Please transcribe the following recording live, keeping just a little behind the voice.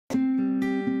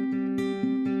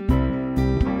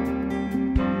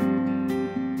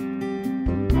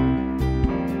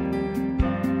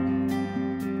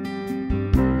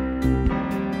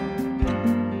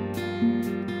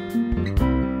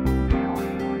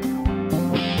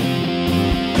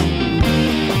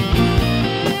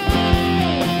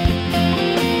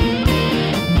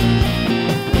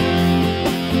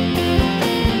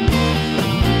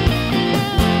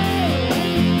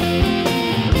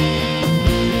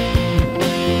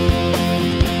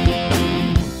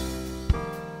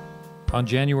On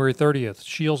January 30th,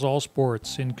 Scheels All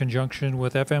Sports, in conjunction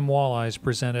with FM Walleyes,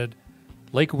 presented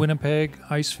Lake Winnipeg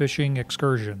Ice Fishing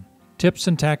Excursion. Tips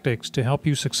and tactics to help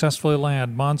you successfully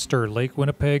land monster Lake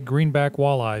Winnipeg greenback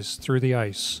walleyes through the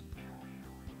ice.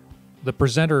 The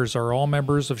presenters are all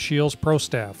members of Scheels Pro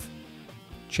Staff.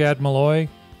 Chad Maloy,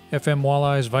 FM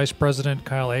Walleyes Vice President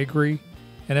Kyle Agre,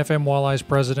 and FM Walleyes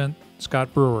President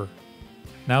Scott Brewer.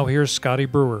 Now here's Scotty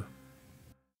Brewer.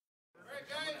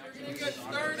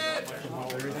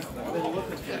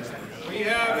 We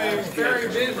have a very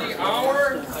busy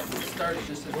hour.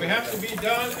 We have to be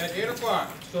done at 8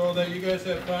 o'clock so that you guys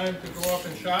have time to go up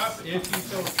and shop if you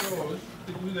so chose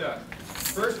to do that.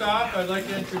 First off, I'd like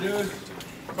to introduce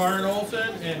Karin Olsen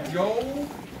and Joe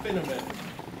Finneman.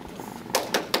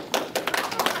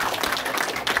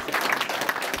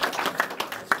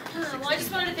 Well, I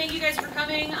just wanted to thank you guys for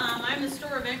coming. I'm the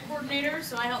store event coordinator,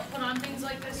 so I help put on things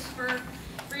like this for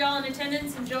y'all in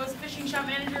attendance, and Joe is the fishing shop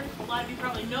manager. A lot of you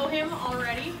probably know him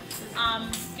already.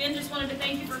 Again, just wanted to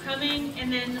thank you for coming,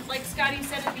 and then like Scotty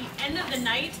said, at the end of the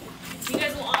night, you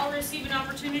guys will all receive an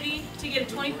opportunity to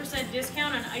get a 20%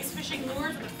 discount on ice fishing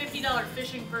lures with a $50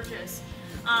 fishing purchase.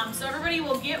 So everybody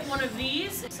will get one of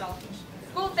these. So,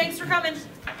 cool, thanks for coming.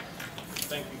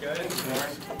 Thank you guys.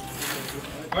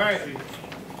 All right,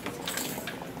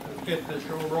 let's get the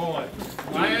show rolling.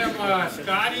 I am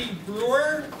Scotty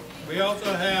Brewer. We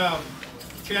also have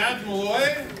Chad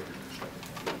Maloy,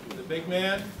 the big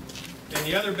man, and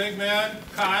the other big man,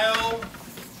 Kyle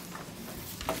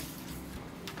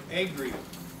Agre.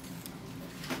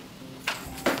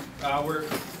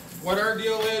 What our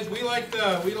deal is, we like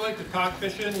to talk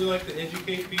fishing. We like to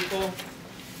educate people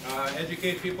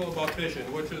about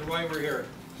fishing, which is why we're here.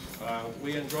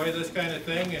 We enjoy this kind of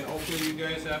thing, and hopefully you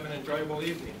guys have an enjoyable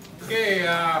evening. Okay,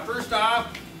 first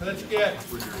off, let's get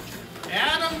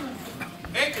Adam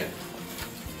Aiken.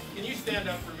 Can you stand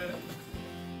up for a minute?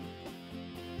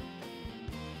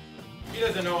 He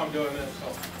doesn't know I'm doing this.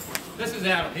 So. This is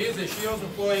Adam. He is a Scheels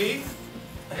employee.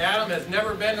 Adam has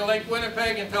never been to Lake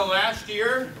Winnipeg until last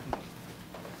year.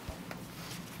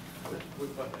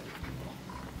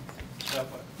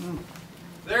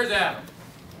 There's Adam.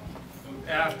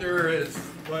 After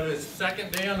his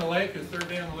second day on the lake, his third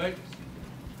day on the lake.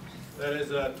 That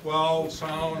is a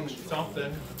 12-pound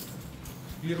something.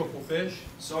 Beautiful fish.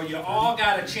 So you all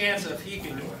got a chance if he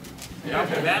can do it. Yeah,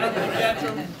 if Adam can catch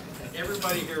him,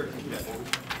 everybody here can catch him.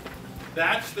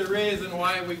 That's the reason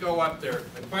why we go up there.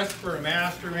 The quest for a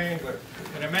master angler.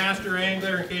 And a master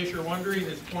angler, in case you're wondering,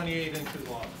 is 28 inches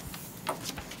long.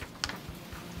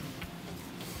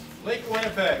 Lake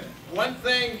Winnipeg. One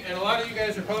thing, and a lot of you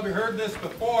guys have probably heard this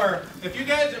before, if you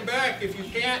guys in back, if you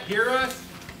can't hear us,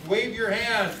 wave your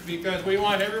hands, because we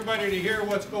want everybody to hear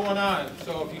what's going on.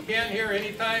 So if you can't hear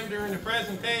any time during the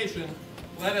presentation,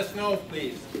 let us know,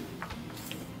 please.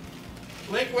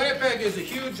 Lake Winnipeg is a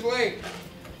huge lake,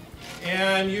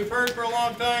 and you've heard for a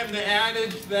long time the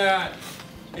adage that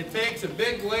it takes a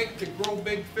big lake to grow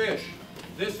big fish.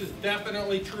 This is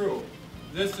definitely true.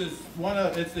 This is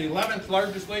it's the 11th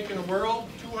largest lake in the world,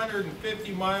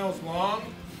 250 miles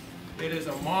long. It is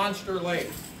a monster lake.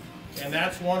 And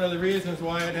that's one of the reasons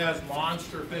why it has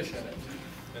monster fish in it.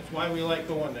 That's why we like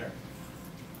going there.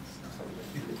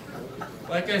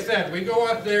 Like I said, we go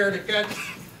up there to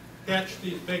catch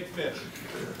these big fish.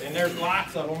 And there's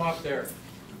lots of them up there.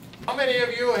 How many of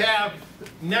you have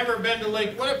never been to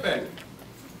Lake Winnipeg?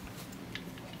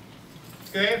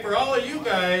 Okay, for all of you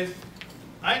guys,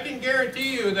 I can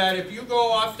guarantee you that if you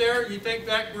go up there, you take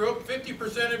that group,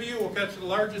 50% of you will catch the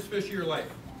largest fish of your life.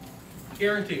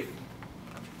 Guaranteed.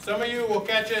 Some of you will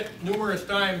catch it numerous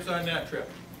times on that trip.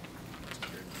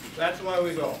 That's why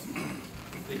we go.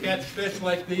 To catch fish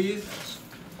like these,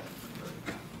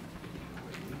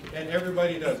 and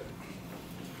everybody does it.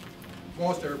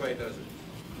 Most everybody does it.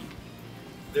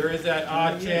 There is that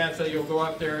odd chance that you'll go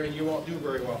up there and you won't do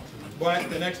very well. But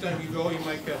the next time you go, you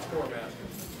might catch 4 baskets.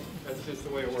 That's just the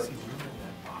way it works.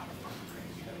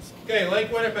 Okay,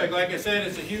 Lake Winnipeg, like I said,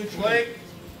 it's a huge lake.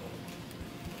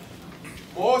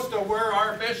 Most of where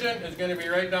our fishing is going to be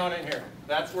right down in here.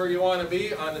 That's where you want to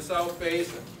be, on the South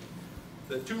Basin.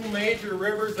 The two major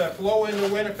rivers that flow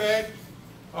into Winnipeg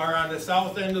are on the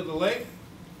south end of the lake,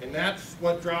 and that's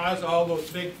what draws all those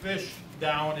big fish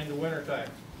down in the wintertime.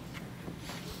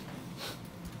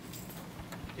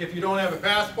 If you don't have a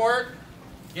passport,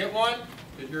 get one,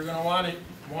 because you're going to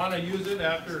want to use it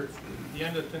after the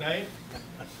end of tonight.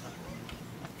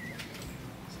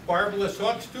 Barbless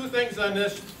hooks. Two things on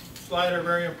this slide are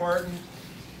very important.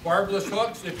 Barbless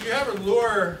hooks. If you have a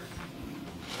lure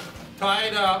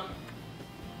tied up,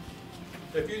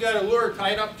 if you got a lure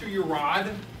tied up to your rod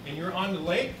and you're on the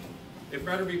lake, it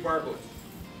better be barbless.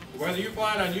 Whether you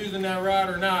plan on using that rod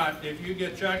or not, if you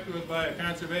get checked with by a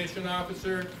conservation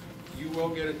officer, you will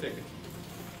get a ticket.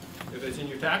 If it's in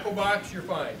your tackle box, you're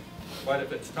fine. But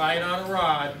if it's tied on a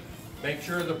rod, make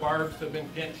sure the barbs have been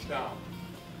pinched down.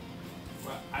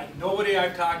 Nobody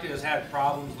I've talked to has had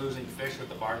problems losing fish with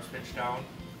the barbs pinched down,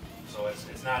 so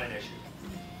it's not an issue.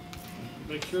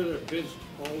 Make sure they're pinched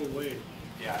all the way.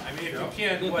 Yeah, I mean, if you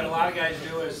can't, what a lot of guys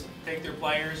do is take their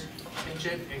pliers, pinch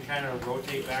it, and kind of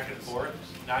rotate back and forth.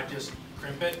 Not just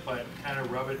crimp it, but kind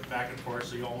of rub it back and forth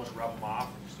so you almost rub them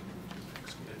off.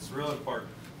 It's real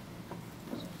important.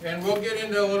 And we'll get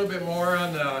into a little bit more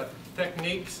on the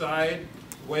technique side,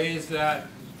 ways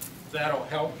that'll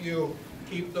help you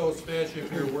keep those fish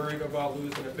if you're worried about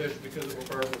losing a fish because of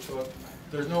a barbless hook.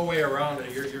 There's no way around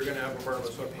it. You're going to have a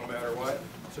barbless hook no matter what.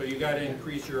 So you got to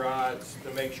increase your odds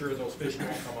to make sure those fish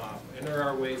don't come off. And there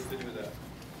are ways to do that.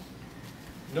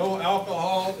 No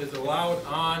alcohol is allowed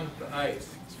on the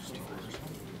ice.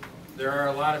 There are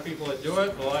a lot of people that do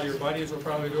it. A lot of your buddies will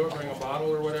probably do it, bring a bottle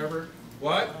or whatever.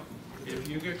 What? If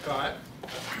you get caught,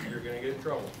 you're going to get in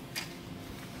trouble.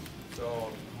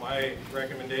 So my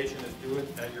recommendation is do it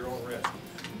at your own risk.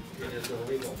 It is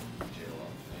illegal.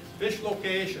 Fish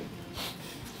location.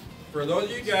 For those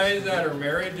of you guys that are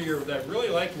married to that really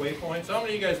like waypoints, how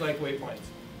many of you guys like waypoints?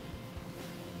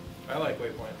 I like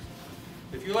waypoints.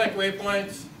 If you like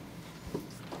waypoints,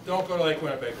 don't go to Lake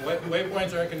Winnipeg.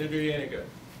 Waypoints aren't going to do you any good.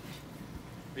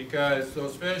 Because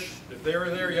those fish, if they were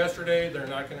there yesterday, they're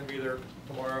not going to be there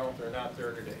tomorrow. They're not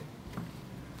there today.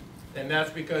 And that's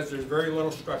because there's very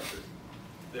little structure.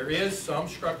 There is some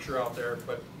structure out there,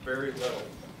 but very little.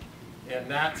 And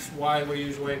that's why we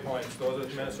use waypoints. Those are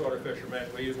the Minnesota fishermen.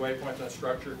 We use waypoints on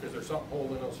structure because there's something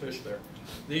holding those fish there.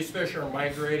 These fish are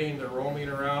migrating. They're roaming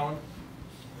around.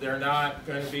 They're not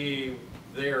going to be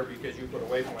there because you put a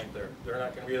waypoint there. They're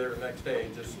not going to be there the next day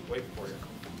just waiting for you.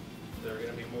 They're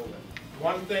going to be moving.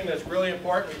 One thing that's really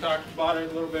important, we talked about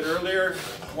it a little bit earlier,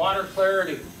 water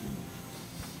clarity.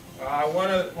 One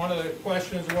of the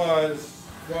questions was,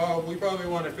 well, we probably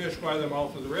want to fish by the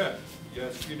mouth of the Red.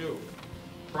 Yes, you do.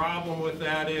 Problem with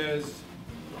that is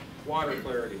water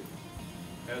clarity.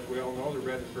 As we all know, the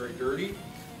Red is very dirty,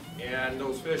 and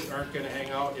those fish aren't going to hang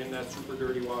out in that super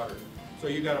dirty water. So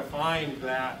you got to find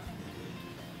that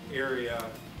area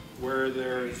where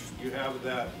you have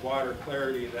that water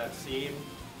clarity, that seam,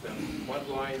 that mud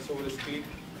line, so to speak.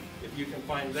 If you can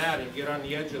find that and get on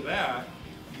the edge of that,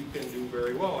 you can do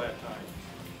very well at times.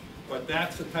 But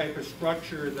that's the type of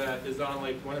structure that is on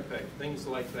Lake Winnipeg, things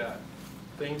like that.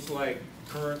 Things like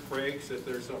current breaks, if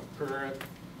there's some current,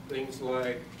 things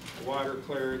like water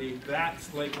clarity,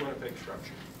 that's Lake Winnipeg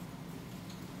structure.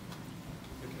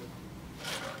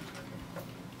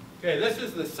 Okay, this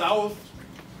is the south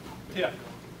tip.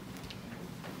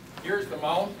 Here's the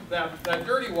mouth. That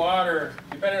dirty water,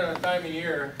 depending on the time of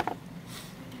year,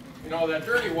 you know, that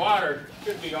dirty water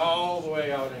could be all the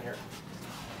way out in here.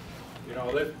 You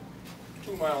know, they're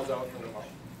 2 miles out from the mouth.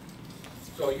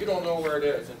 So you don't know where it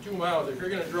is. In 2 miles, if you're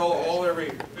going to drill a hole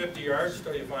every 50 yards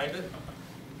until you find it,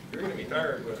 you're going to be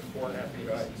tired with 4.5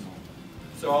 feet ice.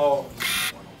 So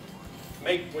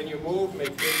when you move,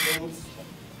 make big moves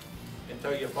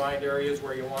until you find areas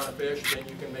where you want to fish. Then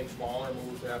you can make smaller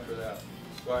moves after that.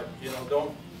 But you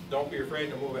know, don't be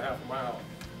afraid to move a half a mile.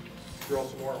 Drill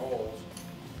some more holes.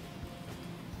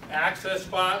 Access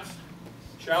spots.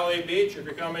 Chalet Beach, if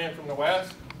you're coming in from the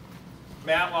west.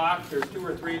 Matlock, there's 2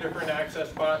 or 3 different access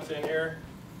spots in here,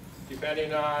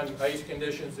 depending on ice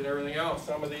conditions and everything else.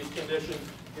 Some of these conditions,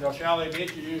 you know, Chalet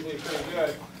Beach is usually pretty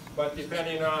good, but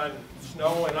depending on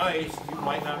snow and ice, you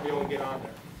might not be able to get on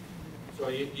there. So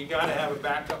you got to have a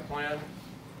backup plan.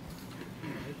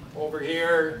 Over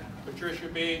here, Patricia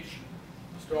Beach,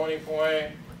 Stony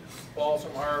Point,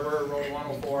 Balsam Harbor, Road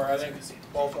 104. I think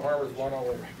Balsam Harbor is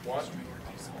 101.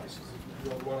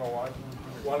 Road 101.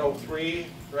 103,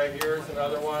 right here is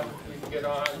another one we can get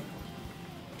on.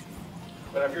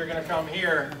 But if you're going to come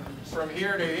here, from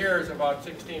here to here is about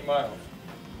 16 miles.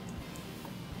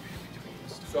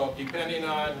 So depending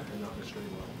on,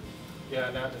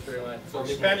 yeah, not the straight line. So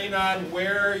depending on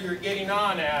where you're getting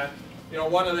on at, you know,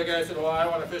 one of the guys said, well, I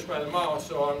want to fish by the mouth,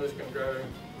 so I'm just going to go.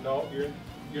 No,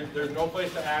 there's no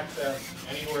place to access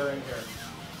anywhere in here,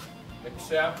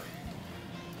 except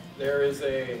there is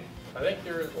a, I think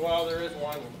there is one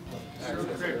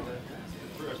access here.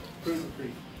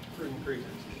 Prudent Creek.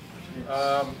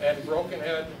 And Broken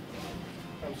Head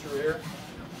comes through here,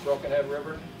 Broken Head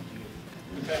River,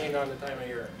 depending on the time of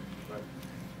year.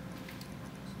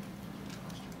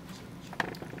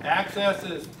 Access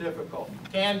is difficult,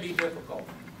 can be difficult.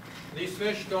 These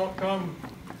fish don't come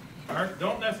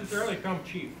don't necessarily come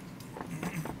cheap,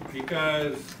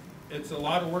 because it's a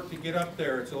lot of work to get up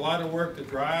there. It's a lot of work to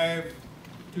drive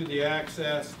to the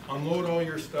access, unload all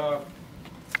your stuff,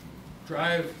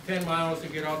 drive 10 miles to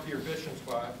get out to your fishing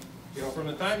spot. You know, from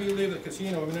the time you leave the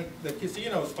casino, the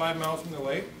casino is 5 miles from the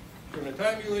lake. From the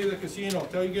time you leave the casino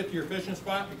until you get to your fishing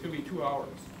spot, it could be 2 hours.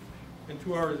 And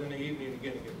 2 hours in the evening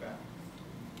again to get back.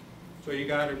 So you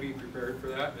got to be prepared for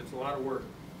that. It's a lot of work.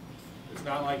 It's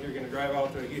not like you're going to drive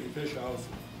out to a heated fish house,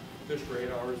 fish for 8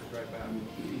 hours and drive back.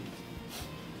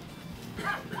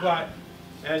 But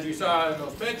as you saw in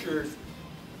those pictures,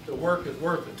 the work is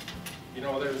worth it. You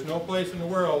know, there's no place in the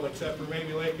world except for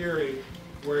maybe Lake Erie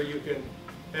where you can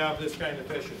have this kind of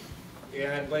fishing.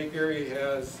 And Lake Erie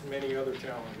has many other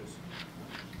challenges.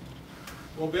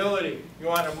 Mobility. You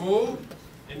want to move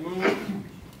and move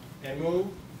and move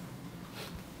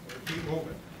and keep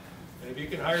moving. And if you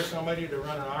can hire somebody to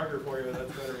run an auger for you,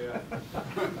 that's better yet.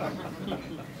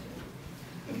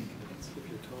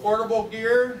 Portable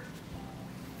gear,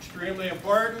 extremely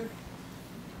important.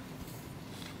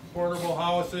 Portable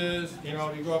houses, you know,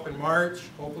 if you go up in March,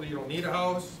 hopefully you don't need a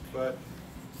house, but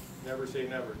never say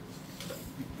never.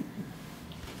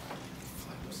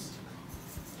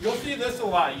 You'll see this a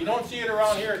lot. You don't see it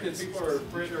around here because people are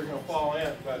afraid they're going to fall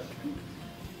in, but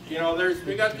you know,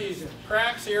 we got these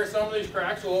cracks here. Some of these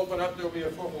cracks will open up, they'll be a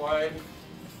foot wide.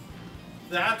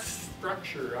 That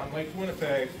structure on Lake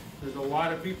Winnipeg, there's a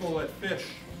lot of people that fish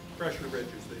pressure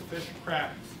ridges. They fish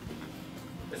cracks,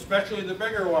 especially the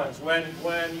bigger ones. When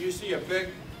you see a big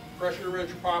pressure ridge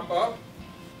pop up,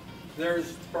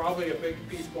 there's probably a big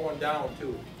piece going down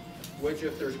too, which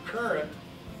if there's current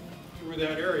through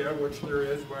that area, which there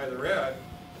is by the red,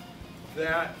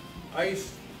 that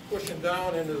ice pushing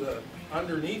down into the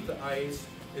underneath the ice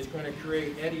is going to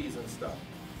create eddies and stuff.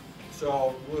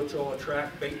 So, which will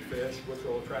attract bait fish, which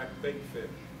will attract big fish.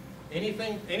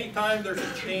 Anytime there's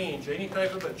a change, any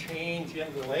type of a change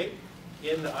in the lake,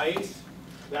 in the ice,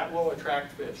 that will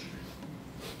attract fish.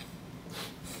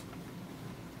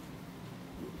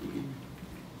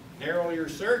 Narrow your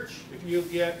search. If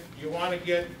you want to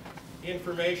get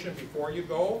information before you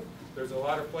go, there's a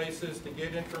lot of places to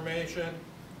get information.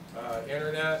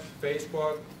 Internet,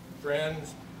 Facebook,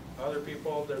 friends, other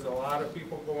people. There's a lot of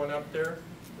people going up there.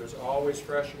 There's always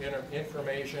fresh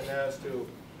information as to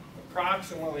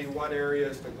approximately what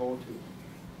areas to go to.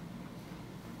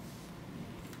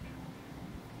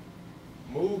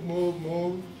 Move, move,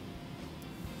 move.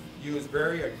 Use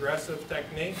very aggressive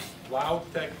techniques, loud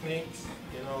techniques.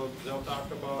 You know, they'll talk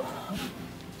about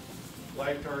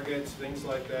live targets, things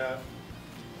like that.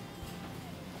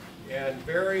 And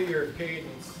vary your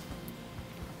cadence,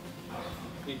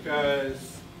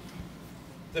 because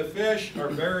the fish are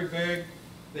very big,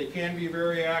 they can be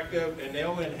very active, and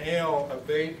they'll inhale a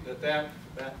bait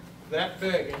that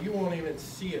big, and you won't even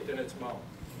see it in its mouth.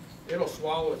 It'll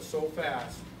swallow it so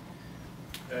fast,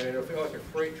 and it'll feel like a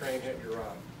freight train hitting your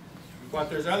rod. But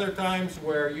there's other times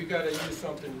where you got to use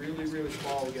something really, really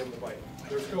small to get them to bite.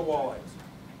 There's still walleyes.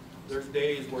 There's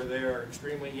days where they are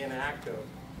extremely inactive,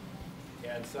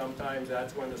 and sometimes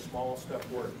that's when the small stuff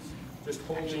works. Just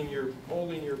holding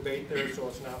your bait there so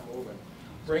it's not moving.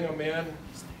 Bring them in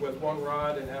with one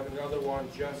rod and have another one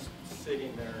just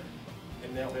sitting there,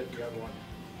 and they'll hit the other one.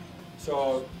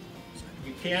 So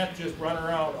you can't just run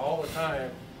around all the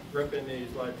time ripping these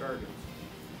live targets,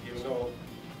 even though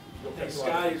you'll take a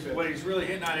lot of fish. What he's really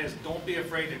hitting on is don't be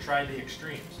afraid to try the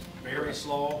extremes. Very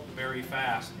slow, very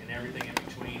fast, and everything in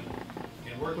between.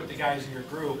 And work with the guys in your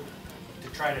group to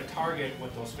try to target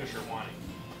what those fish are wanting.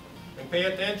 And pay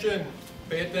attention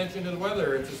to the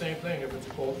weather. It's the same thing. If it's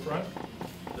a cold front,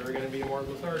 they're going to be more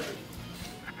lethargic.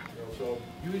 You know,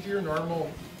 so use your normal,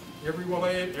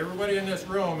 everybody in this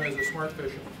room is a smart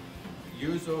fisherman.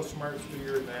 Use those smarts to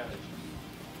your advantage.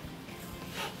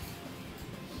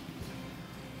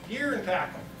 Gear and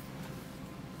tackle.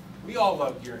 We all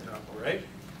love gear and tackle, right?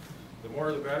 The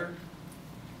more the better.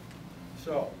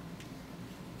 So,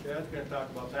 Chad's going to talk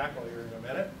about tackle here in a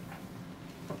minute.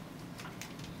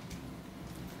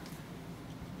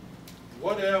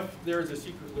 What if there's a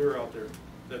secret lure out there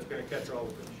that's going to catch all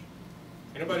the fish?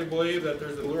 Anybody believe that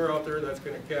there's a lure out there that's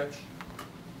going to catch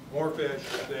more fish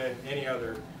than any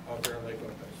other out there in Lake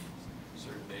Winnipeg?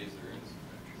 Certain days there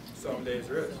is. Some days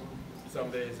there is.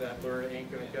 Some days that lure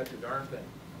ain't going to catch a darn thing.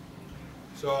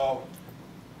 So,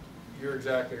 you're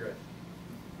exactly right.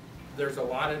 There's a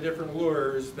lot of different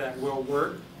lures that will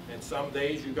work, and some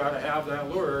days you got to have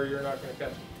that lure or you're not going to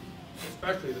catch it,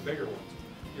 especially the bigger ones.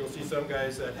 You'll see some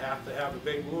guys that have to have a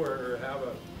big lure or have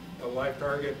a live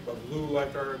target, a blue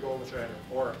live target golden shiner,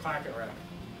 or a clacking rack.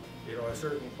 you know, a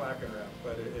certain clacking wrap.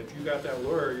 But if you got that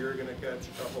lure, you're gonna catch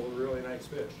a couple of really nice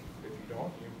fish. If you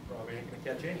don't, you probably ain't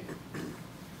gonna catch any.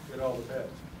 It all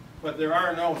depends. But there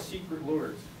are no secret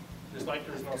lures. Just like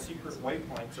there's no secret white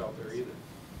planks out there either.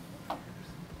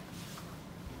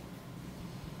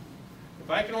 If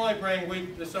I can only bring,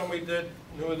 this is something we did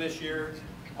new this year,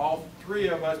 all three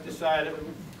of us decided,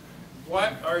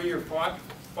 what are your five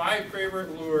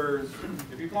favorite lures?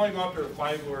 If you can only go up to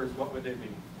 5 lures, what would they be?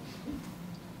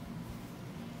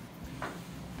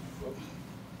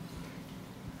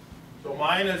 So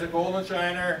mine is a golden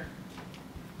shiner,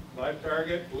 live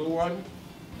target, blue one.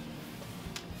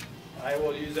 I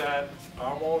will use that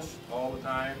almost all the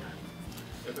time.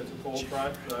 If it's a cold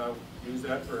front, use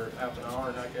that for half an hour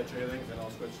and not catch anything, then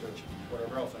I'll switch to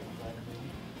whatever else I can find.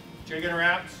 Jigging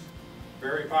wraps,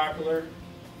 very popular.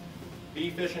 Bee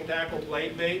fishing tackle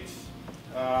blade baits,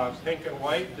 pink and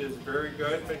white is very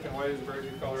good. Pink and white is a very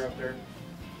good color up there.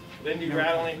 Lindy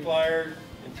rattling pliers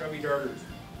and chubby darters.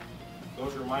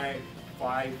 Those are my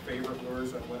 5 favorite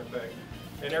lures on Winnipeg.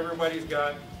 And everybody's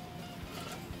got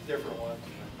different ones.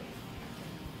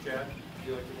 Chad,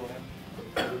 do you like to go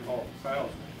ahead? Oh, Kyle.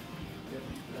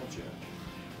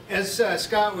 As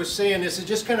Scott was saying, this is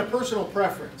just kind of personal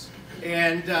preference.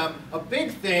 And a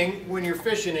big thing when you're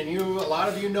fishing, and a lot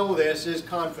of you know this, is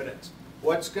confidence.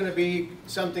 What's going to be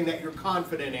something that you're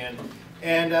confident in?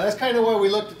 And that's kind of why we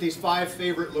looked at these 5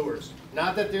 favorite lures.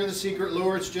 Not that they're the secret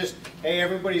lure, it's just, hey,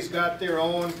 everybody's got their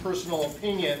own personal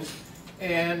opinions.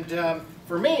 And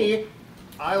for me,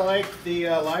 I like the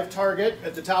live target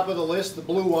at the top of the list, the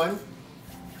blue one.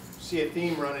 See a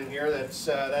theme running here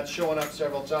that's showing up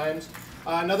several times.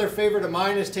 Another favorite of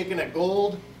mine is taking a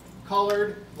gold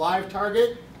colored live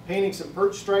target, painting some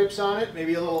perch stripes on it,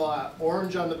 maybe a little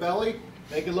orange on the belly,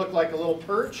 make it look like a little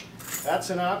perch. That's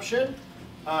an option.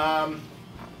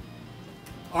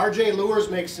 RJ Lures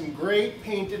makes some great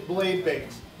painted blade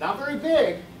baits. Not very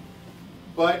big,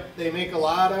 but they make a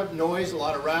lot of noise, a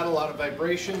lot of rattle, a lot of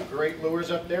vibration. Great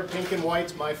lures up there. Pink and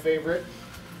white's my favorite.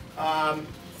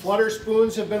 Flutter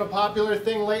spoons have been a popular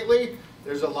thing lately.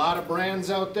 There's a lot of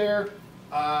brands out there.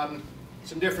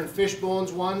 Some different fish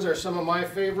bones ones are some of my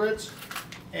favorites.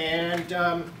 And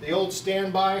the old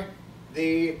standby,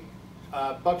 the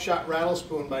buckshot rattle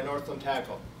spoon by Northland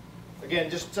Tackle. Again,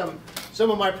 just some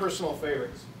of my personal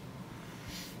favorites.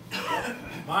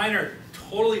 Mine are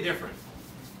totally different.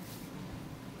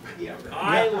 Yeah,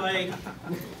 I like,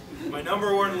 my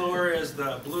 #1 lure is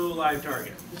the blue live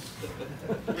target.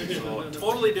 So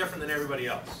totally different than everybody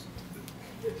else.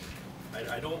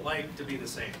 I don't like to be the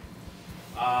same.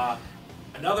 My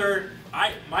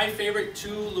favorite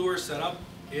 2 lure setup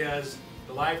is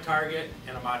the live target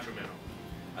and a macho minnow.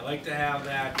 I like to have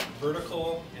that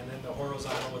vertical and then the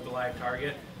horizontal with the live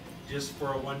target, just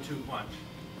for a 1-2 punch.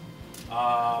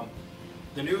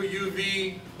 The new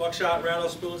UV buckshot rattle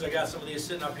spoons, I got some of these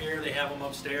sitting up here. They have them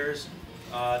upstairs.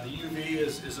 The UV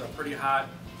is a pretty hot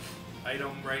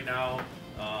item right now.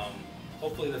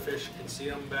 Hopefully the fish can see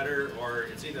them better, or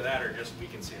it's either that or just we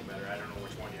can see them better. I don't know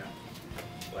which one yet.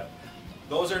 But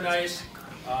those are nice.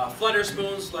 Flutter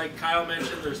spoons, like Kyle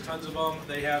mentioned, there's tons of them.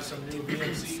 They have some new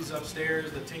BMCs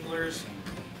upstairs, the Tinglers.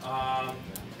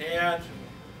 And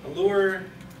a lure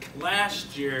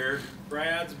last year,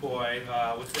 Brad's boy,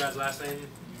 what's Brad's last name?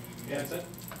 Hanson?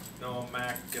 No,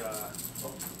 Mackwitz.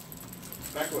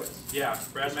 Yeah,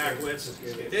 Brad Mackwitz.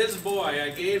 His boy,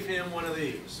 I gave him one of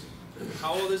these.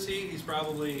 How old is he? He's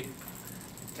probably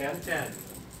 10.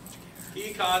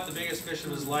 He caught the biggest fish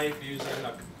of his life using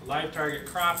a live target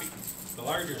crappie, the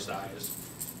larger size,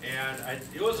 and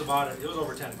it was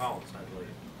over 10 pounds, I believe.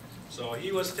 So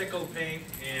he was tickled pink,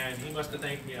 and he must have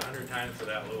thanked me 100 times for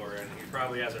that lure, and he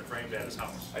probably has it framed at his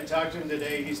house. I talked to him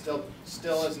today. He still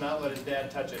has not let his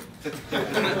dad touch it.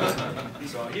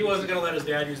 So he wasn't going to let his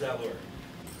dad use that lure.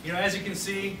 You know, as you can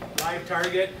see, live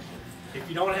target. If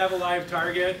you don't have a live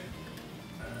target,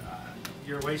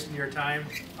 you're wasting your time.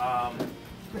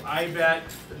 I bet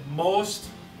most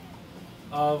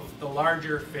of the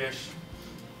larger fish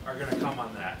are going to come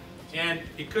on that. And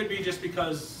it could be just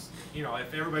because, you know,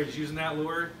 if everybody's using that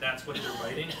lure, that's what they're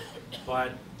biting.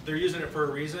 But they're using it for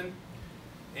a reason.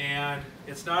 And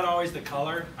it's not always the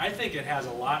color. I think it has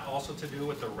a lot also to do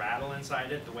with the rattle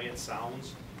inside it, the way it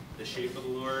sounds, the shape of the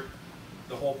lure.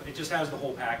 It just has the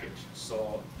whole package.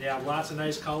 So they have lots of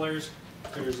nice colors.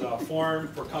 There's a form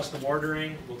for custom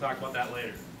ordering. We'll talk about that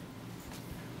later.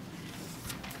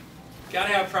 Got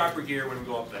to have proper gear when we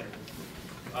go up there.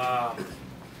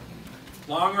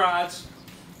 Long rods,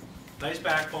 nice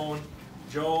backbone.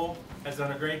 Joe has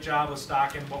done a great job of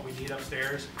stocking what we need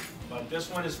upstairs. But this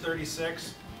one is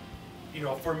 36. You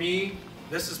know, for me,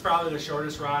 This is probably the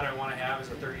shortest rod I want to have, is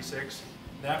a 36.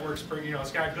 That works pretty, you know,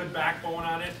 it's got a good backbone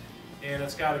on it, and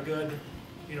it's got a good,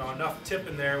 you know, enough tip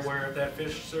in there where if that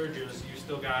fish surges, you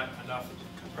still got enough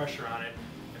pressure on it.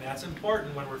 And that's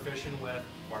important when we're fishing with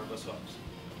barbless hooks.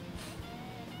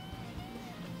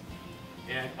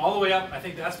 And all the way up, I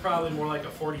think that's probably more like a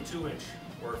 42 inch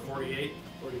or a 48.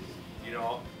 42. You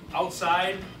know,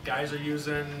 outside, guys are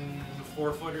using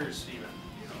 4-footers even,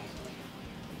 you know.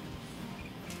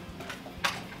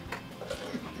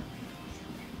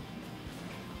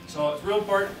 So it's real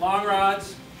important, long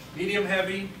rods, medium to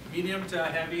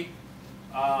heavy.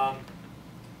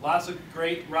 Lots of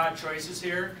great rod choices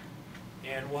here.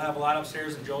 And we'll have a lot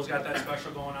upstairs, and Joe's got that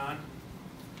special going on.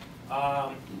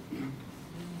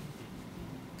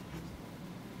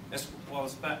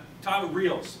 Top of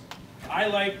reels. I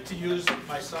like to use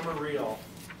my summer reel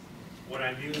when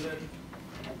I'm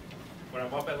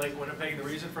up at Lake Winnipeg. The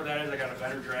reason for that is I got a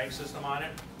better drag system on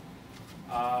it.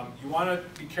 You want to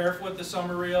be careful with the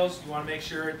summer reels. You want to make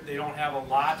sure they don't have a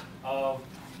lot of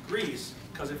grease,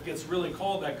 because if it gets really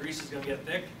cold, that grease is going to get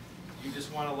thick. You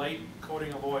just want a light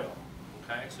coating of oil.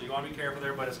 Okay, so you want to be careful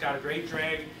there, but it's got a great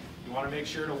drag. You want to make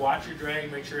sure to watch your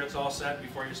drag, make sure it's all set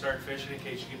before you start fishing in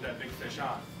case you get that big fish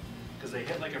on, because they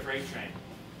hit like a freight train.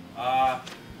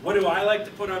 What do I like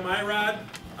to put on my rod?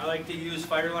 I like to use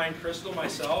Fireline Crystal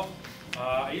myself.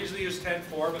 I usually use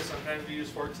 10-4, but sometimes we use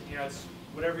 14, you know, it's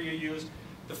whatever you use.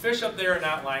 The fish up there are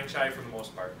not line shy for the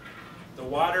most part. The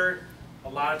water, a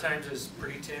lot of times, is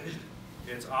pretty tinged.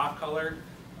 It's off color.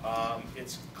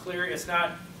 It's clear. It's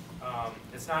not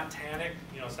tannic.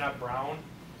 You know, it's not brown.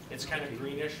 It's kind of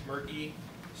greenish, murky.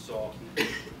 So,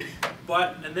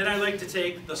 and then I like to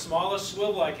take the smallest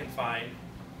swivel I can find,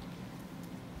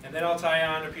 and then I'll tie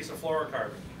on a piece of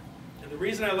fluorocarbon. And the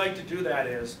reason I like to do that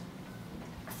is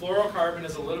fluorocarbon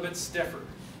is a little bit stiffer,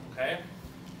 okay?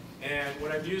 And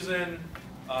when I'm using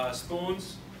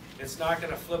spoons, it's not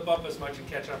going to flip up as much and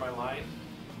catch on my line.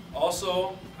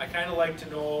 Also, I kind of like to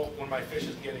know when my fish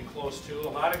is getting close to. A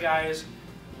lot of guys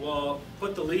will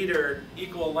put the leader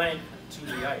equal length to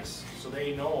the ice, so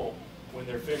they know when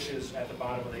their fish is at the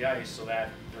bottom of the ice, so that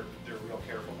they're real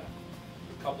careful then.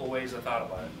 A couple of ways I thought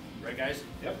about it. Right, guys?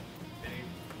 Yep.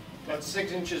 About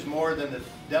 6 inches more than the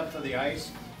depth of the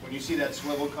ice. When you see that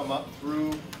swivel come up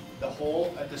through the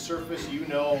hole at the surface, you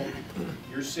know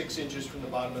you're 6 inches from the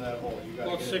bottom of that hole. You got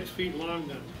About 6 feet long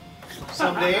then.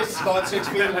 Some days it's about 6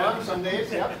 feet long. Some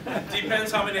days, yeah.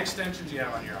 Depends how many extensions you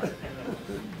have on your line.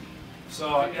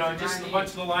 So, you know, just a bunch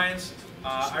of the lines.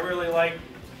 I really like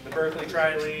the Berkeley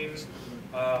Trilene,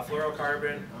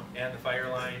 fluorocarbon, and the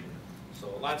Fireline.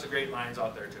 So lots of great lines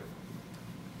out there too.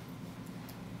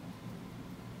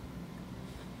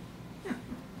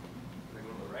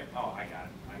 Right? Oh, I got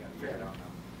it. I got it figured out now.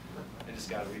 I just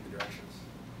got to read the directions.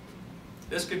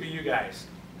 This could be you guys.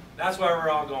 That's why we're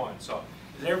all going. So,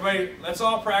 everybody, let's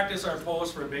all practice our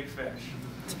pose for a big fish.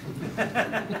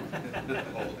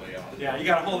 Yeah, you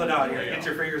got to hold it out here. Get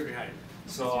your fingers behind.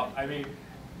 So, I mean,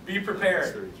 be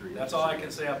prepared. That's all I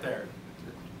can say up there.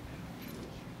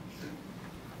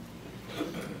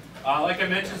 Like I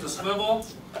mentioned, the swivel.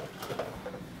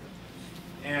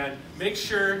 And make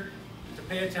sure to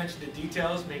pay attention to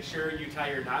details. Make sure you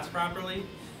tie your knots properly.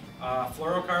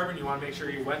 Fluorocarbon, you want to make sure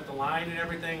you wet the line and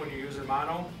everything when you're using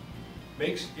mono.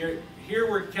 Here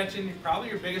we're catching probably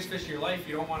your biggest fish of your life.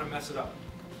 You don't want to mess it up.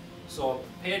 So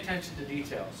pay attention to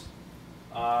details.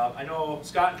 I know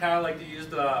Scott and Kyle like to use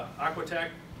the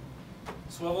Aquatech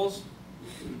swivels.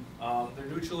 They're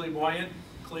neutrally buoyant,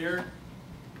 clear.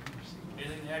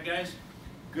 Anything to add, guys?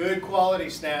 Good quality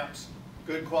snaps.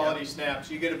 Good quality snaps.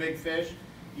 You get a big fish,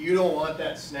 you don't want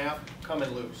that snap coming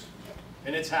loose.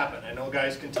 And it's happened. I know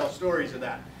guys can tell stories of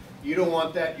that. You don't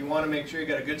want that. You want to make sure you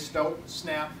got a good stout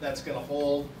snap that's going to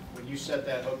hold when you set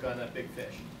that hook on that big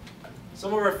fish.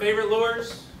 Some of our favorite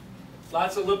lures,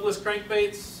 lots of lipless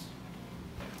crankbaits.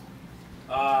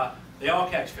 They all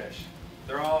catch fish.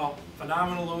 They're all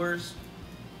phenomenal lures.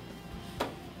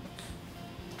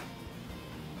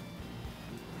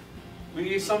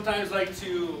 We sometimes like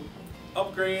to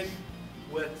upgrade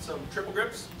with some triple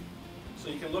grips. So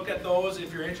you can look at those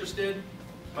if you're interested.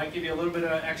 Might give you a little bit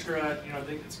of extra, you know,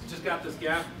 it's just got this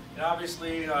gap. And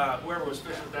obviously, whoever was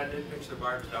fishing with that did pinch their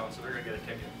barbs down, so they're going to get a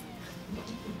ticket.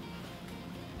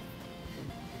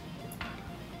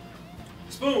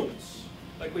 Spoons.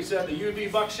 Like we said, the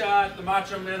UV buckshot, the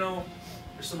macho minnow.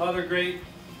 There's some other great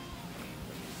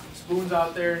spoons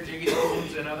out there, jiggy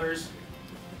spoons and others.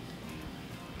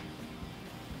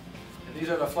 And these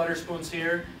are the flutter spoons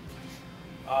here.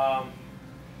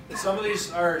 Some of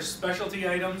these are specialty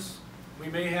items. We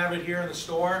may have it here in the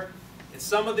store. And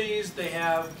some of these, they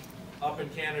have up in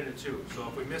Canada too. So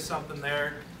if we miss something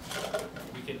there,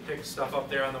 we can pick stuff up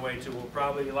there on the way too. We'll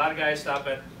probably, a lot of guys stop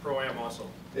at Pro-Am also.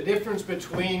 The difference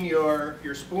between your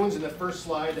spoons in the first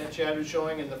slide that Chad was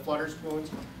showing and the flutter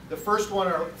spoons, the first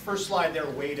slide they're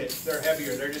weighted, they're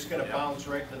heavier, they're just going to bounce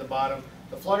right to the bottom.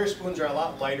 The flutter spoons are a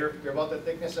lot lighter, they're about the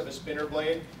thickness of a spinner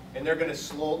blade, and they're going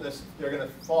to they're going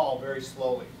to fall very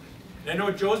slowly. And I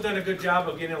know Joe's done a good job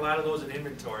of getting a lot of those in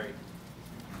inventory.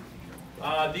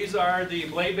 These are the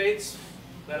blade baits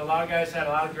that a lot of guys had a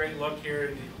lot of great luck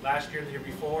here last year and the year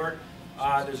before.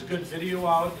 There's a good video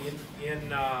out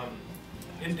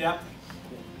in-depth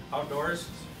outdoors.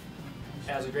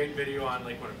 Has a great video on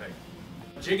Lake Winnipeg.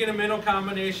 Jig and a minnow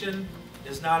combination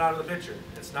is not out of the picture.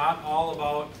 It's not all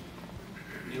about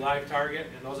the live target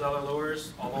and those other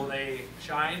lures, although they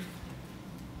shine.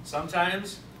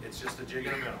 Sometimes it's just a jig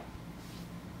and a minnow.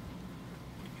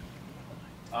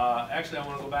 Actually, I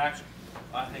want to go back.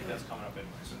 I think that's coming up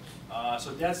anyways.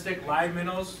 So dead stick live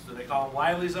minnows, so they call them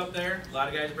Walleyes up there. A lot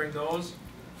of guys bring those.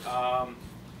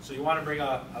 So you want to bring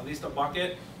at least a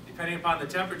bucket. Depending upon the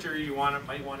temperature, you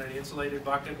might want an insulated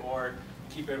bucket or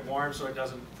keep it warm so it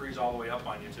doesn't freeze all the way up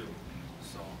on you too.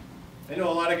 So I know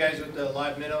a lot of guys with the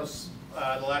live minnows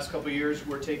the last couple of years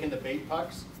were taking the bait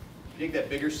pucks. Take that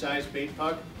bigger size bait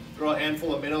puck, throw a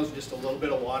handful of minnows, just a little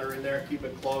bit of water in there, keep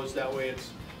it closed. That way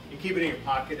you keep it in your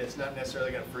pocket, it's not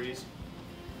necessarily going to freeze.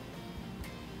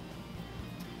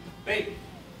 bait.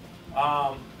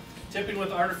 Tipping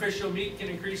with artificial meat can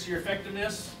increase your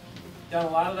effectiveness. Done a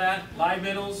lot of that. Live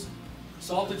minnows,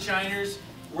 salted shiners.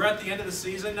 We're at the end of the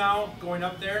season now, going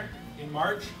up there in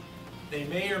March. They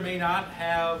may or may not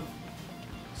have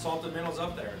salted minnows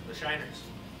up there, the shiners.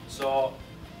 So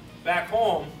back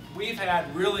home, we've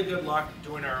had really good luck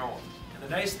doing our own. And the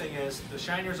nice thing is, the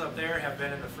shiners up there have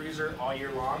been in the freezer all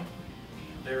year long.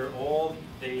 They're old,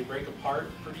 they break apart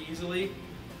pretty easily.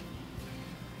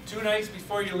 2 nights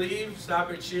before you leave, stop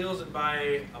at Scheels and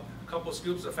buy a couple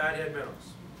scoops of fathead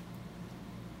minnows.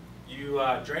 You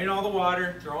drain all the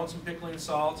water, throw in some pickling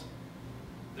salt,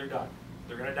 they're done.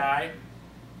 They're gonna die.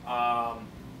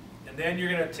 And then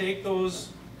you're gonna take those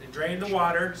and drain the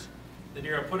water, then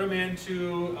you're gonna put them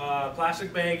into a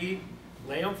plastic baggie,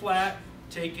 lay them flat,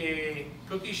 take a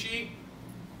cookie sheet,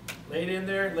 lay it in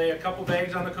there, lay a couple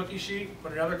bags on the cookie sheet,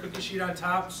 put another cookie sheet on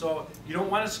top, so you don't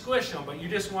want to squish them, but you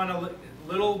just want a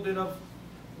little bit of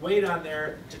weight on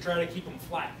there to try to keep them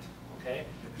flat, okay?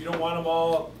 You don't want them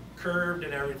all curved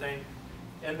and everything.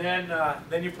 And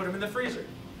then you put them in the freezer.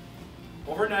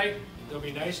 Overnight, they'll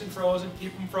be nice and frozen,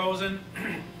 keep them frozen,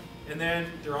 and then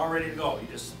they're all ready to go. You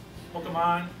just hook them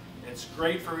on. It's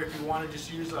great for if you want to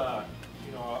just use a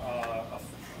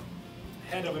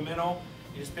head of a minnow.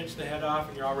 You just pinch the head off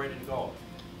and you're all ready to go.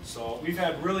 So we've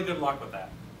had really good luck with that.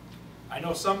 I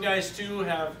know some guys too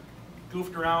have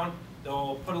goofed around.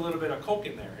 They'll put a little bit of Coke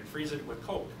in there and freeze it with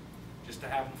Coke, just to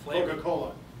have them flavored.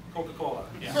 Coca-Cola. Coca-Cola,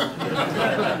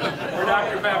 yeah. Or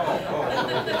Dr. Pepper.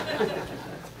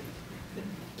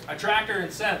 Attractor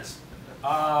and Sense.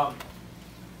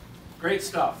 Great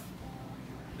stuff.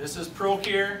 This is Pro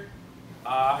Gear.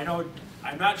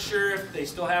 I'm not sure if they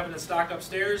still have it in stock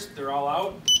upstairs. They're all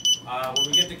out. When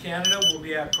we get to Canada, we'll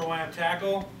be at Pro-Am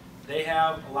Tackle. They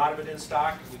have a lot of it in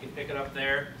stock. We can pick it up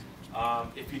there.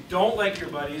 If you don't like your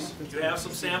buddies, you have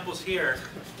some samples here.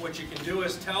 What you can do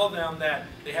is tell them that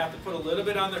they have to put a little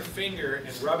bit on their finger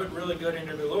and rub it really good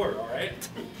into the lure, all right?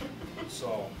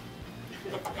 So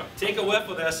take a whiff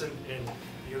of this and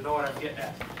you'll know what I'm getting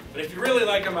at. But if you really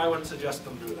like them, I wouldn't suggest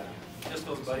them do that. Just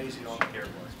those buddies you don't care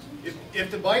for. If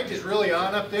the bite is really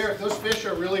on up there, if those fish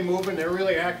are really moving, they're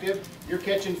really active, you're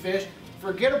catching fish,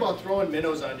 forget about throwing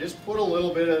minnows on. Just put a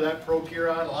little bit of that Pro Gear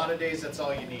on. A lot of days, that's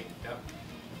all you need. Yep.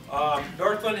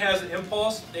 Northland has an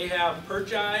Impulse. They have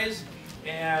perch eyes,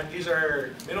 and these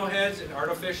are minnow heads and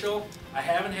artificial. I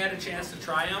haven't had a chance to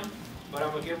try them, but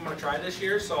I'm going to give them a try this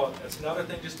year, so that's another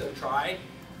thing just to try.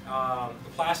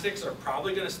 The plastics are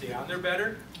probably going to stay on there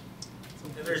better.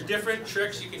 And there's different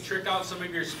tricks. You can trick out some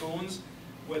of your spoons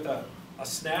with a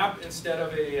snap instead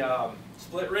of a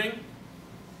split ring.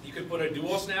 You could put a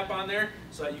dual snap on there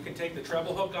so that you can take the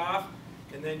treble hook off,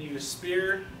 and then you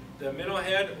spear the minnow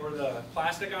head or the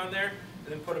plastic on there, and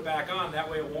then put it back on. That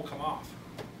way it won't come off.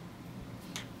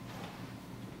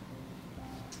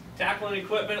 Tackling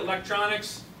equipment,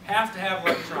 electronics, have to have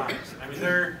electronics. I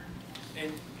mean,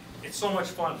 and it's so much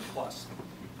fun, plus.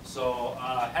 So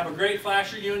have a great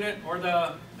flasher unit or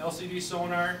the LCD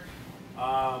sonar.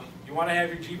 You want to have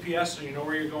your GPS so you know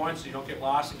where you're going so you don't get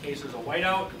lost in case there's a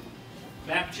whiteout.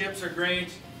 Map chips are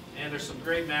great, and there's some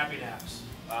great mapping apps.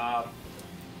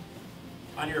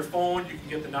 On your phone, you can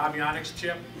get the Navionics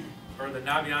chip, or the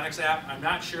Navionics app. I'm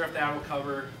not sure if that will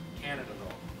cover Canada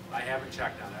though. I haven't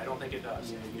checked on it. I don't think it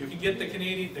does. You can get the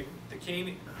Canada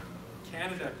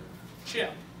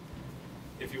chip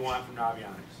if you want from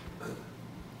Navionics.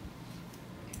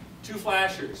 2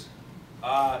 flashers.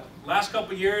 Last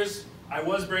couple years, I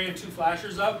was bringing 2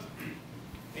 flashers up,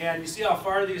 and you see how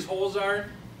far these holes are?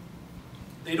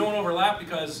 They don't overlap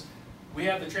because we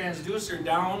have the transducer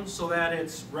down so that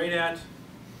it's right at,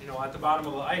 at the bottom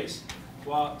of the ice.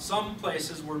 Well, some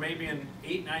places we're maybe in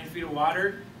 8-9 feet of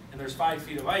water, and there's 5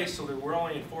 feet of ice, so that we're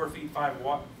only in 4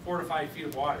 to 5 feet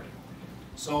of water.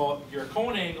 So your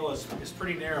cone angle is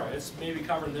pretty narrow. It's maybe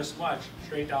covering this much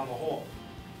straight down the hole.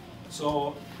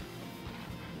 So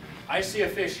I see a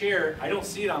fish here. I don't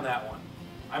see it on that one.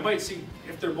 I might see,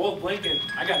 if they're both blinking,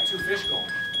 I got 2 fish going.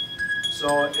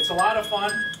 So it's a lot of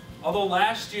fun. Although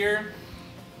last year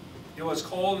it was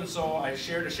cold, and so I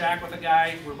shared a shack with a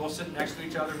guy. We're both sitting next to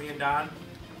each other, me and Don.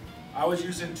 I was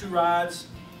using 2 rods,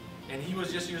 and he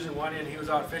was just using 1 end. He was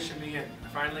out fishing me, and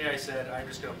finally I said, I'm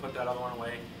just going to put that other one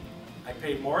away. I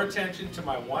paid more attention to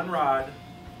my 1 rod,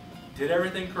 did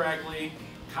everything correctly,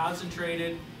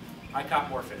 concentrated. I caught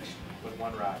more fish with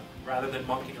 1 rod rather than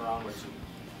monkeying around with 2.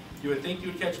 You would think you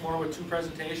would catch more with 2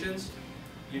 presentations.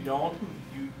 You don't.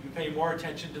 You pay more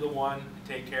attention to the one,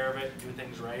 take care of it, do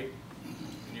things right,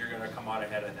 and you're going to come out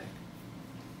ahead, I think.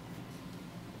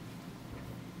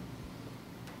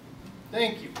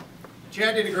 Thank you.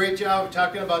 Chad did a great job of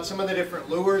talking about some of the different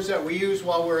lures that we use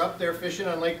while we're up there fishing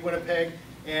on Lake Winnipeg.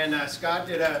 And Scott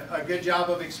did a good job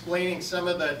of explaining some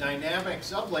of the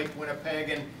dynamics of Lake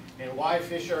Winnipeg and why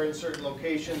fish are in certain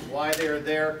locations, why they're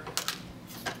there.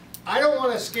 I don't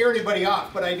want to scare anybody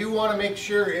off, but I do want to make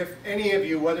sure if any of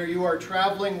you, whether you are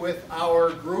traveling with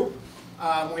our group,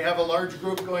 we have a large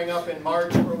group going up in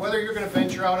March, or whether you're going to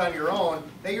venture out on your own,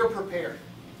 that you're prepared.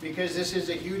 Because this is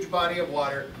a huge body of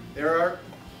water. There are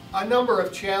a number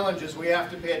of challenges we have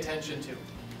to pay attention to.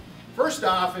 First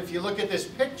off, if you look at this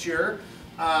picture,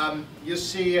 you'll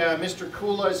see Mr.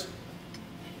 Kula's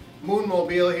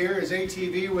Moonmobile here, his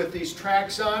ATV with these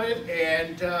tracks on it,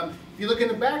 and if you look in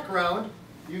the background,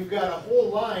 you've got a whole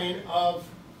line of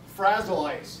frazzle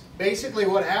ice. Basically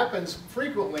what happens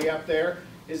frequently up there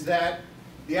is that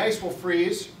the ice will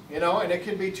freeze, and it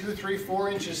can be 2, 3, 4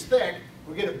 inches thick.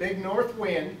 We get a big north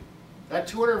wind. That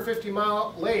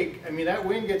 250-mile lake, that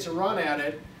wind gets a run at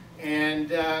it, and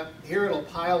here it'll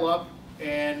pile up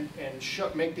and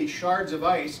make these shards of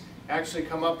ice actually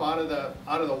come up out of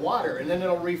the water, and then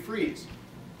it'll refreeze.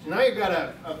 So now you've got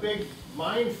a big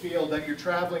minefield that you're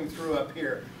traveling through up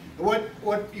here.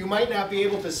 What you might not be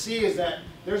able to see is that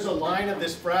there's a line of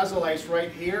this frazzle ice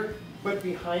right here, but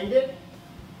behind it,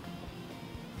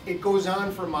 it goes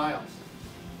on for miles.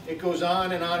 It goes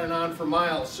on and on and on for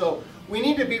miles. So we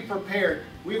need to be prepared.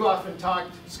 We've often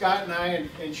talked, Scott and I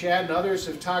and Chad and others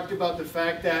have talked about the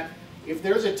fact that if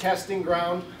there's a testing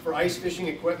ground for ice fishing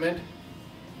equipment,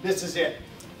 this is it.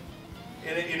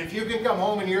 And if you can come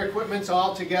home and your equipment's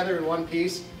all together in one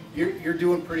piece, you're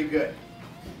doing pretty good.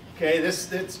 Okay,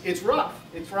 it's rough.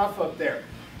 It's rough up there.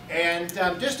 And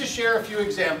just to share a few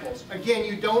examples. Again,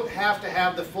 you don't have to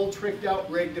have the full tricked out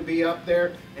rig to be up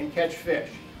there and catch fish.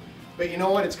 But you know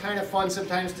what? It's kind of fun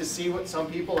sometimes to see what some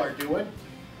people are doing.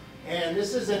 And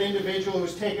this is an individual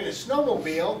who's taken a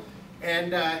snowmobile,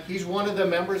 and he's one of the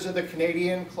members of the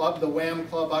Canadian club, the WHAM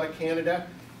club out of Canada.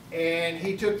 And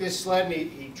he took this sled and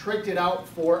he tricked it out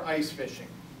for ice fishing.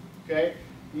 Okay?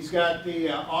 He's got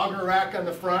the auger rack on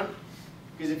the front,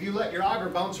 because if you let your auger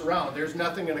bounce around, there's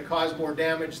nothing going to cause more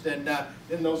damage than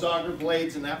those auger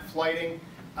blades and that flighting,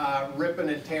 ripping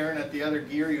and tearing at the other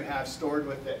gear you have stored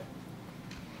with it.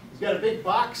 He's got a big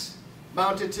box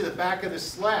mounted to the back of the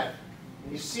sled.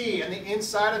 And you see on the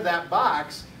inside of that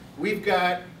box, we've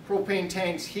got propane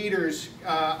tanks, heaters,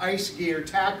 ice gear,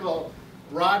 tackle,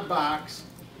 rod box.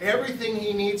 Everything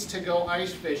he needs to go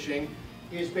ice fishing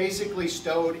is basically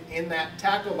stowed in that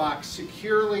tackle box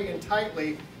securely and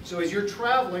tightly, so as you're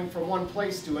traveling from one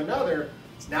place to another,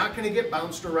 it's not going to get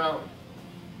bounced around.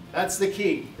 That's the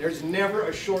key. There's never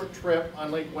a short trip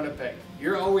on Lake Winnipeg.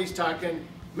 You're always talking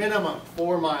minimum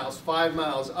 4 miles, 5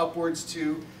 miles, upwards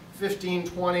to 15,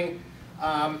 20.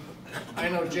 I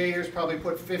know Jay here's probably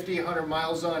put 50, 100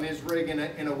 miles on his rig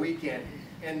in a weekend,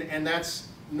 and that's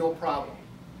no problem.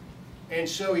 And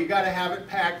so you got to have it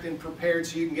packed and prepared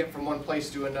so you can get from one place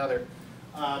to another.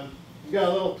 You've got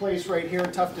a little place right here,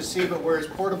 tough to see, but where his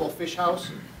portable fish house,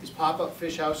 his pop-up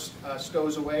fish house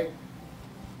stows away.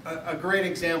 A great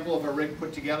example of a rig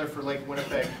put together for Lake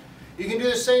Winnipeg. You can do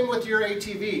the same with your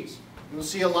ATVs. You'll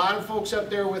see a lot of folks up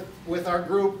there with our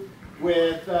group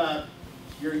with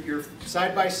your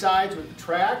side-by-sides with the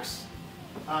tracks,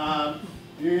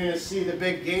 You're going to see the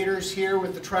big gators here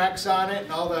with the tracks on it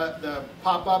and all the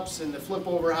pop-ups and the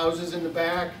flip-over houses in the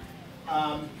back.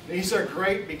 These are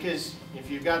great because if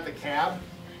you've got the cab,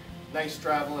 nice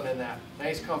traveling in that.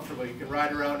 Nice, comfortable. You can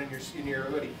ride around in your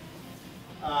hoodie.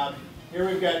 Here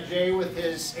we've got Jay with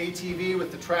his ATV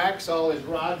with the tracks, all his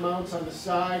rod mounts on the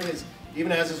side.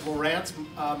 Even has his Lowrance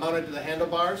mounted to the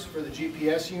handlebars for the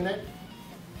GPS unit.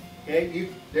 Okay,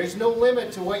 there's no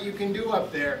limit to what you can do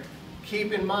up there.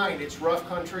 Keep in mind, it's rough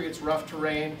country, it's rough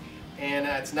terrain, and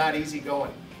it's not easy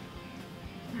going.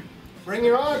 Bring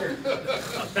your auger.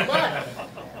 But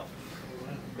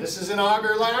this is an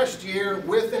auger last year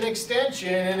with an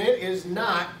extension, and it is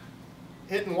not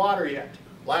hitting water yet.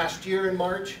 Last year in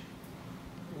March,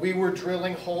 we were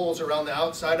drilling holes around the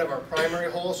outside of our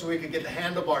primary hole so we could get the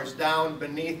handlebars down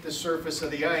beneath the surface of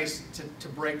the ice to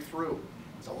break through.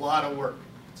 It's a lot of work.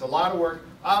 It's a lot of work.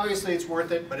 Obviously it's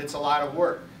worth it, but it's a lot of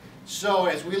work. So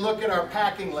as we look at our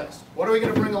packing list, what are we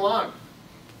going to bring along?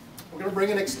 We're going to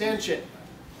bring an extension.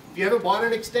 If you haven't bought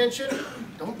an extension,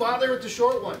 don't bother with the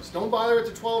short ones. Don't bother with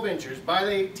the 12 inchers. Buy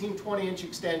the 18, 20 inch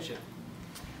extension.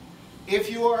 If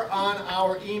you are on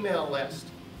our email list,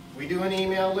 we do an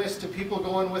email list to people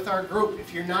going with our group.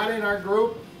 If you're not in our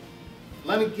group,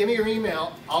 give me your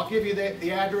email. I'll give you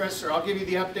the address, or I'll give you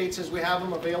the updates as we have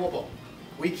them available.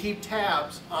 We keep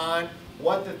tabs on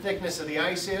what the thickness of the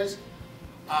ice is,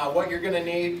 what you're going to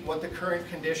need, what the current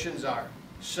conditions are.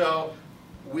 So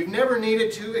we've never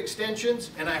needed 2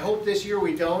 extensions, and I hope this year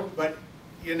we don't, but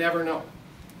you never know.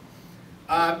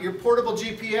 Your portable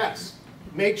GPS.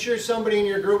 Make sure somebody in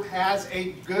your group has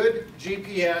a good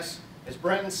GPS. As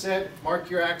Brenton said, mark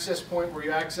your access point where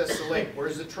you access the lake.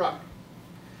 Where's the truck?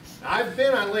 Now, I've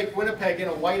been on Lake Winnipeg in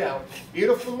a whiteout.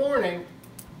 Beautiful morning.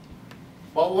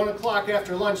 About 1 o'clock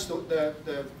after lunch,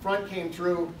 the front came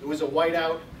through. It was a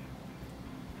whiteout.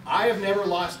 I have never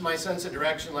lost my sense of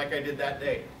direction like I did that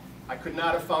day. I could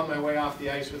not have found my way off the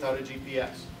ice without a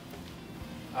GPS.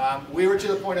 We were to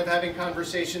the point of having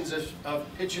conversations of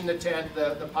pitching the tent,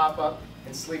 the pop-up,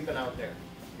 and sleeping out there,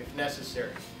 if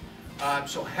necessary.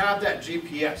 So have that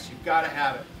GPS. You've got to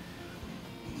have it.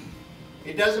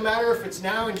 It doesn't matter if it's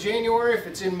now in January, if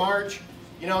it's in March.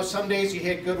 You know, some days you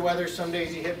hit good weather, some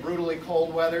days you hit brutally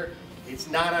cold weather. It's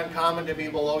not uncommon to be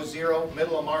below 0.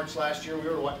 Middle of March last year, we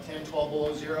were, what, 10, 12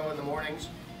 below 0 in the mornings.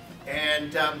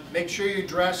 And make sure you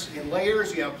dress in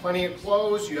layers, you have plenty of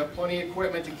clothes, you have plenty of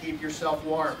equipment to keep yourself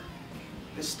warm.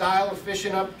 The style of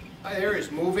fishing up there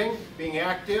is moving, being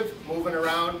active, moving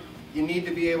around. You need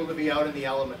to be able to be out in the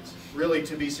elements, really,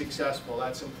 to be successful.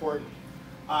 That's important.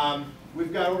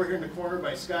 We've got over here in the corner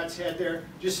by Scott's head there,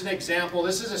 just an example.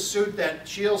 This is a suit that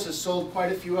Scheels has sold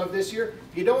quite a few of this year.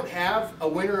 If you don't have a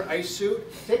winter ice suit,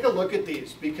 take a look at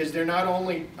these, because they're not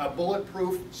only a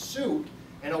bulletproof suit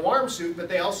and a warm suit, but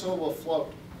they also will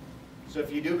float. So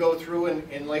if you do go through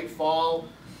in late fall,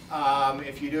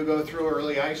 if you do go through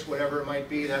early ice, whatever it might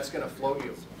be, that's going to float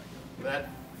you.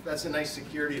 That's a nice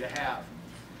security to have.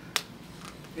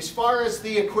 As far as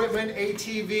the equipment,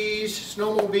 ATVs,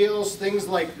 snowmobiles, things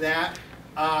like that,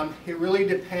 it really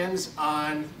depends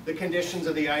on the conditions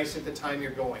of the ice at the time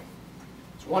you're going.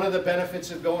 It's one of the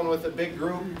benefits of going with a big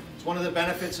group. It's one of the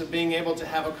benefits of being able to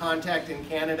have a contact in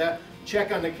Canada.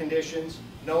 Check on the conditions,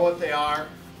 know what they are,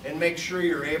 and make sure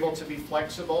you're able to be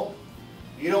flexible.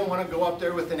 You don't want to go up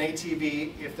there with an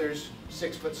ATV if there's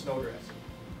 6-foot snow drifts,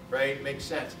 right? Makes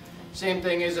sense. Same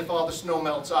thing is if all the snow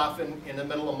melts off in the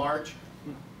middle of March.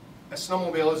 A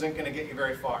snowmobile isn't going to get you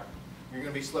very far. You're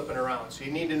going to be slipping around, so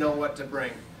you need to know what to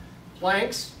bring.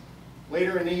 Planks,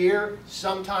 later in the year,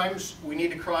 sometimes we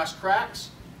need to cross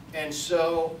cracks, and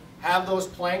so have those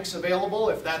planks available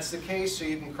if that's the case, so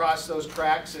you can cross those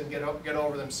cracks and get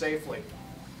over them safely.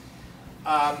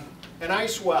 An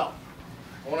ice well,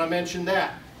 I want to mention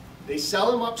that. They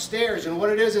sell them upstairs, and what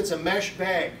it is, it's a mesh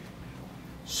bag.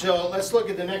 So let's look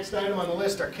at the next item on the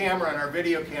list, our camera and our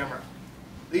video camera.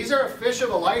 These are a fish of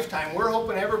a lifetime. We're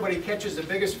hoping everybody catches the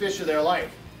biggest fish of their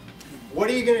life. What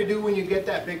are you going to do when you get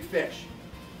that big fish?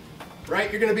 Right?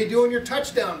 You're going to be doing your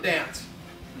touchdown dance,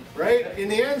 right? In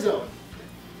the end zone.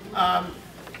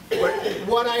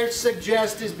 What I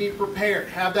suggest is be prepared.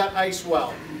 Have that ice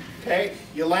well. Okay?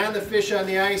 You land the fish on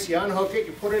the ice, you unhook it,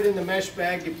 you put it in the mesh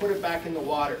bag, you put it back in the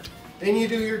water. Then you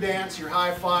do your dance, your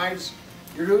high fives,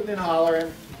 you're hooting and hollering,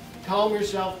 calm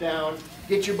yourself down,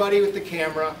 get your buddy with the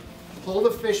camera, pull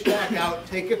the fish back out,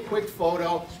 take a quick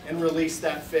photo, and release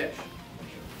that fish.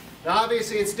 Now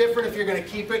obviously it's different if you're going to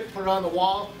keep it, put it on the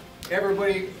wall.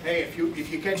 Everybody, hey, if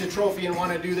you catch a trophy and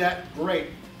want to do that, great.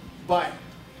 But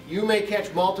you may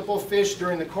catch multiple fish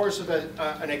during the course of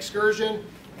an excursion,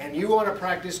 and you want to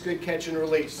practice good catch and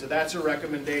release, so that's a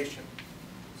recommendation.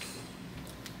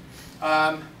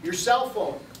 Your cell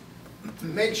phone.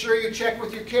 Make sure you check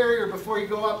with your carrier before you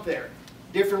go up there.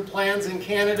 Different plans in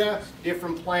Canada,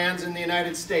 different plans in the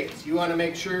United States. You want to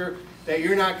make sure that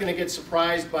you're not going to get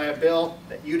surprised by a bill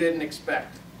that you didn't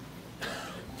expect.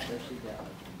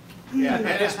 Yeah,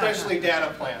 and especially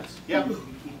data plans. Yep.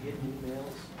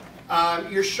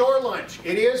 Your shore lunch.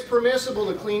 It is permissible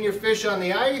to clean your fish on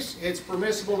the ice. It's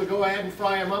permissible to go ahead and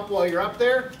fry them up while you're up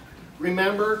there.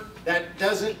 Remember, that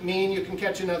doesn't mean you can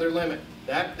catch another limit.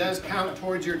 That does count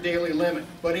towards your daily limit,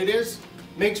 but it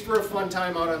makes for a fun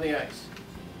time out on the ice.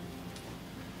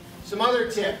 Some other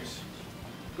tips.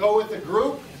 Go with the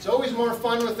group. It's always more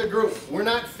fun with the group. We're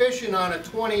not fishing on a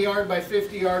 20-yard by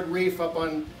 50-yard reef up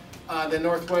on the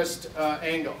northwest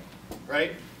angle,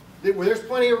 right? Where there's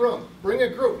plenty of room. Bring a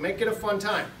group. Make it a fun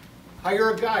time.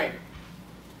 Hire a guide.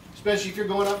 Especially if you're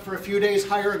going up for a few days,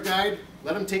 hire a guide.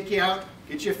 Let them take you out.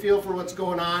 Get you a feel for what's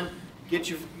going on. Get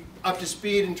you up to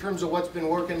speed in terms of what's been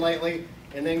working lately,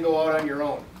 and then go out on your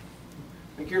own.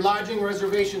 Make your lodging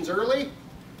reservations early.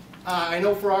 I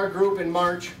know for our group in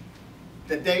March,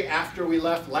 the day after we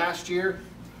left last year,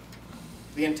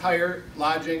 the entire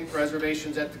lodging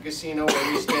reservations at the casino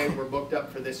where we stayed were booked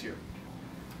up for this year.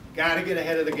 Got to get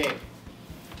ahead of the game.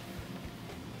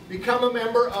 Become a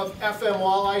member of FM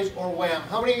Walleyes or WHAM.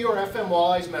 How many of you are FM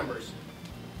Walleyes members?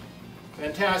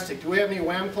 Fantastic. Do we have any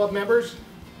WHAM club members?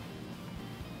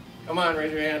 Come on,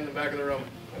 raise your hand in the back of the room.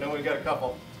 I know we've got a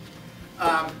couple.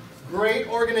 Great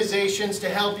organizations to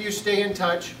help you stay in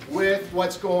touch with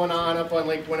what's going on up on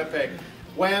Lake Winnipeg.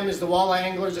 WHAM is the Walleye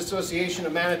Anglers Association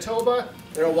of Manitoba.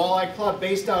 They're a walleye club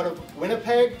based out of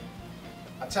Winnipeg.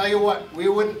 I'll tell you what, we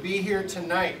wouldn't be here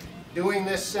tonight doing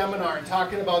this seminar and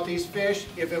talking about these fish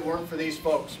if it weren't for these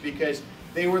folks, because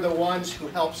they were the ones who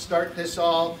helped start this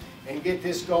all and get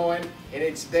this going, and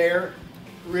it's their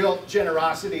real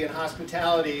generosity and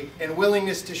hospitality and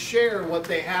willingness to share what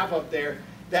they have up there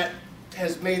that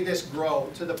has made this grow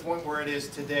to the point where it is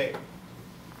today.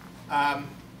 FM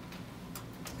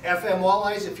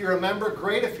Walleyes, if you're a member,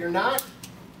 great. If you're not,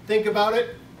 think about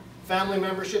it. Family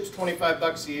membership's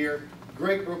 $25 a year.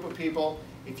 Great group of people.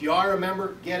 If you are a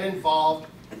member, get involved,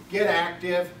 get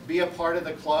active, be a part of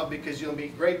the club, because you'll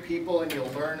meet great people and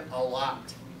you'll learn a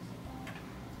lot.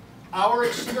 Our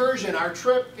excursion, our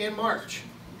trip in March.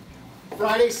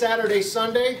 Friday, Saturday,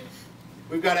 Sunday.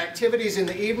 We've got activities in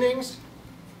the evenings.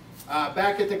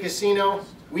 Back at the casino,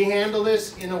 we handle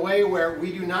this in a way where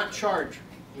we do not charge.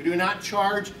 We do not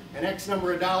charge an X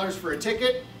number of dollars for a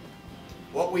ticket.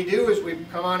 What we do is we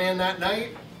come on in that night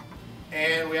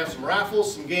and we have some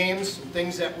raffles, some games, some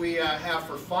things that we have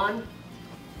for fun.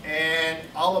 And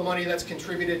all the money that's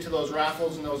contributed to those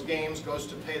raffles and those games goes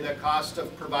to pay the cost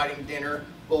of providing dinner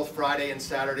both Friday and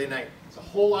Saturday night. It's a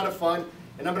whole lot of fun.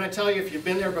 And I'm going to tell you, if you've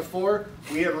been there before,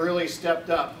 we have really stepped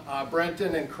up.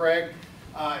 Brenton and Craig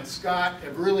and Scott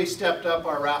have really stepped up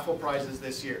our raffle prizes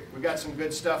this year. We've got some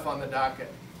good stuff on the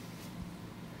docket.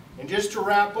 And just to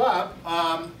wrap up,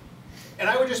 and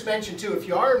I would just mention too, if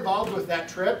you are involved with that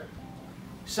trip,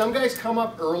 some guys come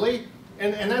up early,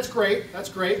 and that's great, that's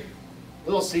great.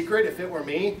 Little secret, if it were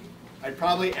me, I'd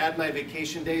probably add my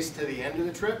vacation days to the end of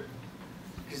the trip,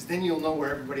 because then you'll know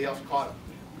where everybody else caught them,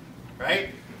 right?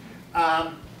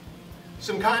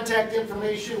 Some contact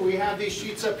information. We have these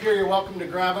sheets up here. You're welcome to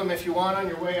grab them if you want on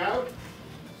your way out.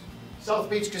 South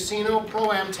Beach Casino,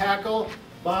 Pro-Am Tackle.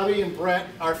 Bobby and Brett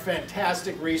are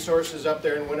fantastic resources up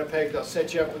there in Winnipeg. They'll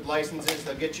set you up with licenses.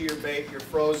 They'll get you your bait, your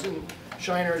frozen,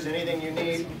 shiners, anything you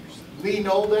need. Lee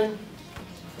Nolden.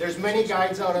 There's many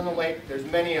guides out on the lake. There's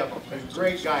many of them. There's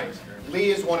great guides. Lee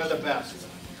is one of the best.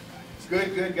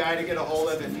 Good guy to get a hold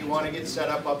of if you want to get set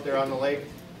up there on the lake.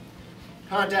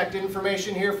 Contact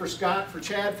information here for Scott, for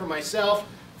Chad, for myself.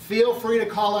 Feel free to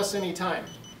call us anytime.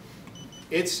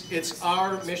 It's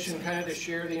our mission kind of to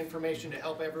share the information to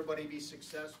help everybody be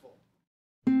successful.